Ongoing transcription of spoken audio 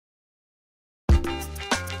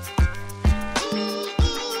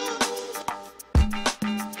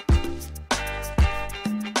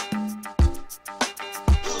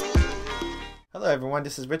everyone,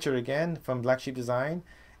 this is Richard again from Black Sheep Design,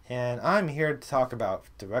 and I'm here to talk about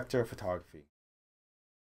director of photography.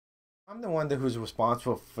 I'm the one who's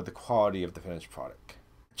responsible for the quality of the finished product.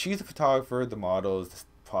 Choose the photographer, the models, the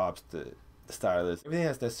props, the stylist, everything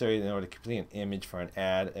that's necessary in order to complete an image for an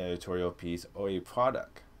ad, editorial piece, or a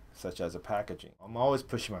product, such as a packaging. I'm always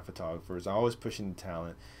pushing my photographers, I'm always pushing the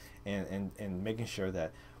talent, and making sure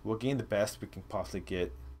that we're getting the best we can possibly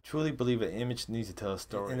get. Truly believe an image needs to tell a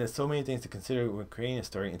story, and there's so many things to consider when creating a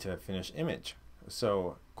story into a finished image.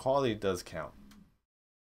 So quality does count.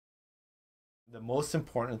 The most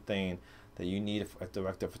important thing that you need a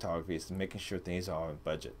director of photography is making sure things are on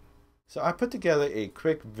budget. So I put together a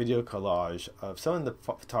quick video collage of some of the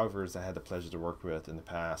photographers I had the pleasure to work with in the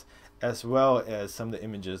past, as well as some of the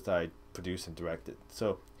images that I produced and directed.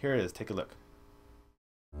 So here it is, take a look.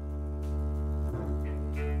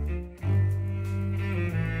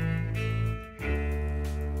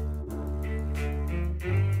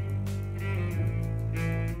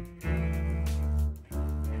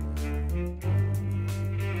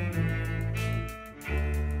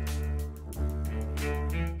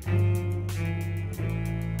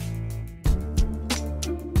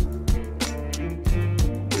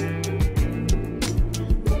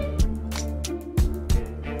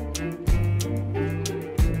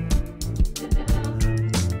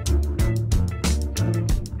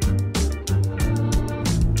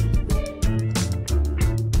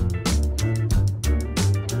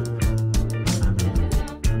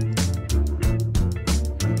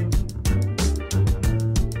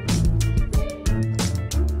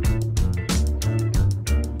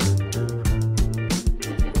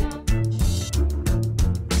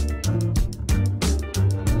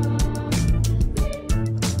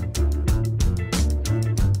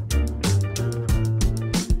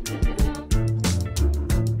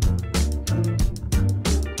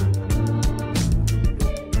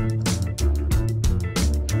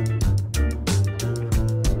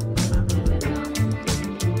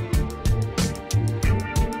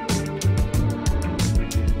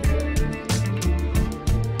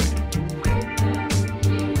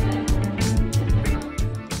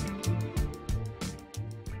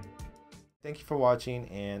 Thank you for watching,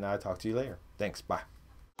 and I'll talk to you later. Thanks. Bye.